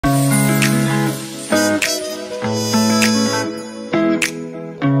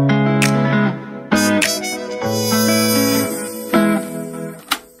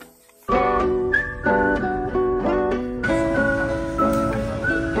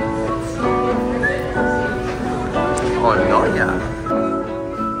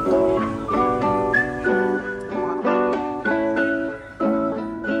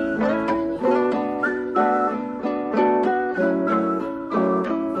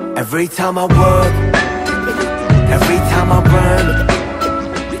Every time I work, every time I run,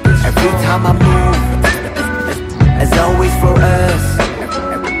 every time I move, as always for us.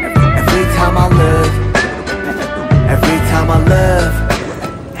 Every time I live, every time I love.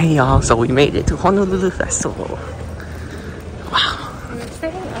 Hey y'all, so we made it to Honolulu Festival. Wow.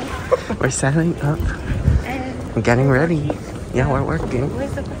 We're setting up. We're getting ready. Yeah, we're working.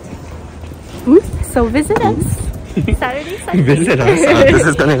 So visit us. Saturday, Sunday. Visit us. This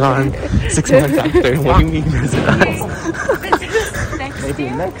is going on 6 months after. What do you mean visit us? Maybe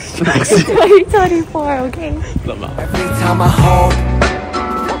next 2024, okay. Every time I hope,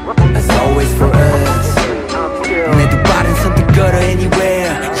 as always for us. 내두 발은 선뜻 걸어 anywhere.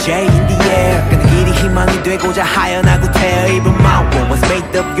 J in the air. 그는 길이 희망이 되고자 하연하고 태어. Even my one was made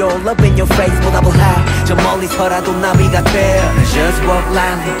of your love in your face. 보답을 해. 저 멀리서라도 나비가 돼. Just walk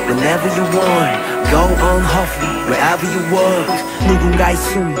loudly whenever you want. Go on hopefully wherever you walk. 누군가의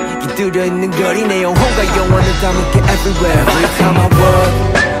숨이 깃들여 있는 거리. 내 영혼과 영원을 담을게 everywhere. Every time I walk,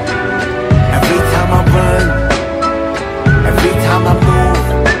 every time I run, every time I move,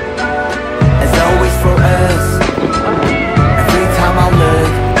 as always for us. Every time I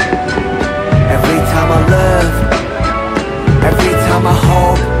look, every time I love, every time I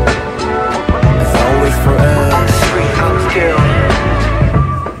hope, as always for us. Street comes kill.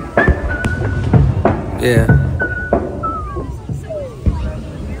 Yeah.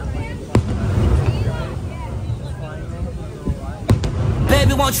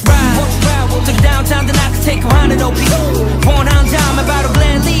 Baby, won't you ride? To the downtown, then I can take a Honolulu. Born on time, about to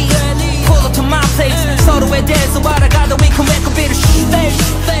gladly pull up to my place. So the way there's a lot I got that we can make a bit of space.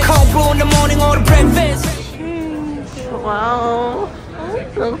 Cold brew in the morning or the breakfast. Wow.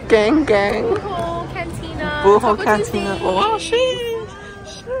 Oh, gang. Buho Cantina. Buho Cantina. Wow, shit.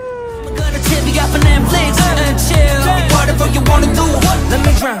 I'm gonna tip you up on Netflix and chill. Whatever you wanna do, let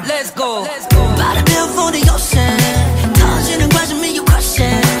me drown. Let's go. Body built for the ocean. 터지는 과정 me you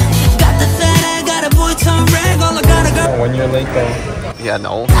crushing. Got the fat, I got a boy turn red. All I gotta go. 1 year late though. Yeah,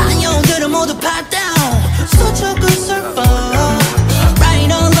 no. 안녕들은 모두 pat down. Such a good surfer.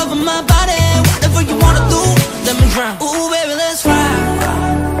 Right all over my body. Whatever you wanna do, let me drown. Ooh, baby, let's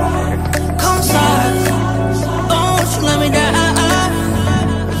ride. Come side. Don't you let me down.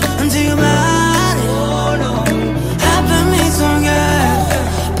 Until you body. Happen me so good.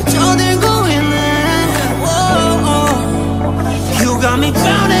 But you're going there. Whoa. You got me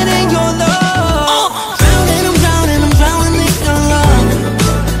drowning in your love. Drowning, I'm drowning in your love.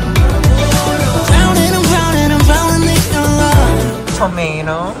 Drowning, I'm drowning in your love.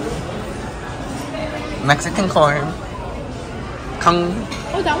 Tomato. Mexican corn.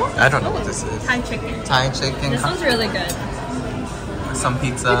 Oh, that one? I don't know what this is. Thai chicken. Thai chicken. This one's really good. Some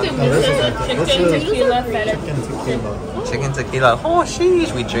pizza. Chicken tequila feta. Chicken tequila. Oh,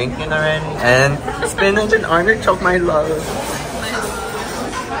 sheesh. We drinking already. And spinach and artichoke, my love.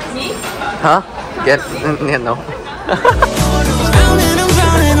 Me? Huh? Get, yeah, no. Drowning, I'm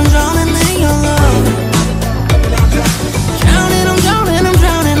drowning in your love. Drowning, I'm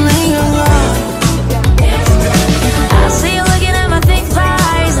drowning in your love. I see you looking at my thick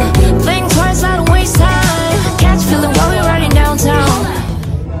thighs. Think twice, I don't waste time. Catch feeling while we're riding downtown.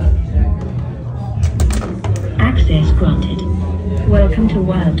 Access granted. Welcome to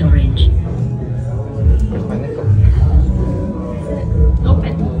Wild Orange.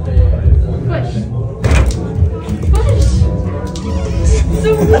 Open. Push.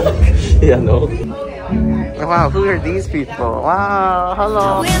 Yeah, no. Wow, who are these people? Wow,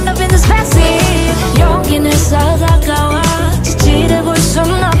 hello. We end up in this backseat. 용기내서 다가와 지지를 볼 순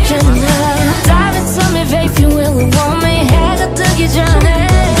없겠나. Dive into me, babe, if you really want me. 해가 뜨기 전에.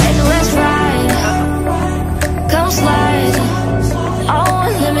 Baby, let's ride. Come slide. Oh,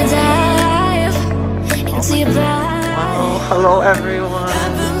 let me dive into your body. Wow, hello everyone.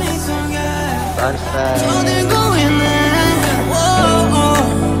 Sunset.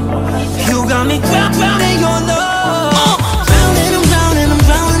 You got me drowning in your love. Drowning, I'm drowning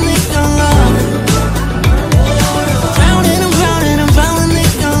in your love. Drowning, I'm drowning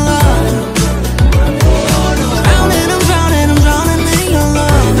in your love. Drowning, I'm drowning in your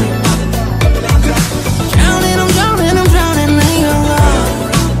love. Drowning, I'm drowning in your love.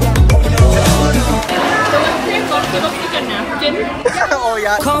 Oh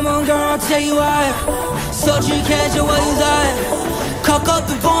yeah. Come on, girl, I'll tell you why. 솔직해져 what you like.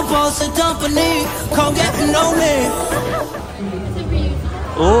 가깝게 뻔뻔한 company. Come get to know me.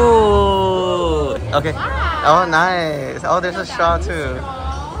 Ooh. Okay. Oh, nice. Oh, there's a straw too.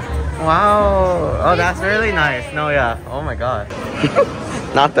 Wow. Oh, that's really nice. No, yeah. Oh my god.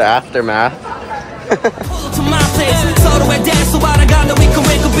 Not the aftermath. To my place, 서로 왜 dance 알아가면 we can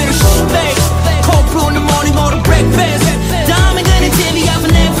wake up in a space. Cold brew in the morning, more to breakfast. 다음에 그냥 TV off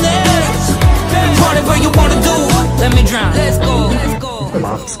of Netflix. Whatever you wanna do, let me drown. Let's go.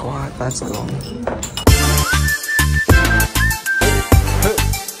 Mop squat, let's go.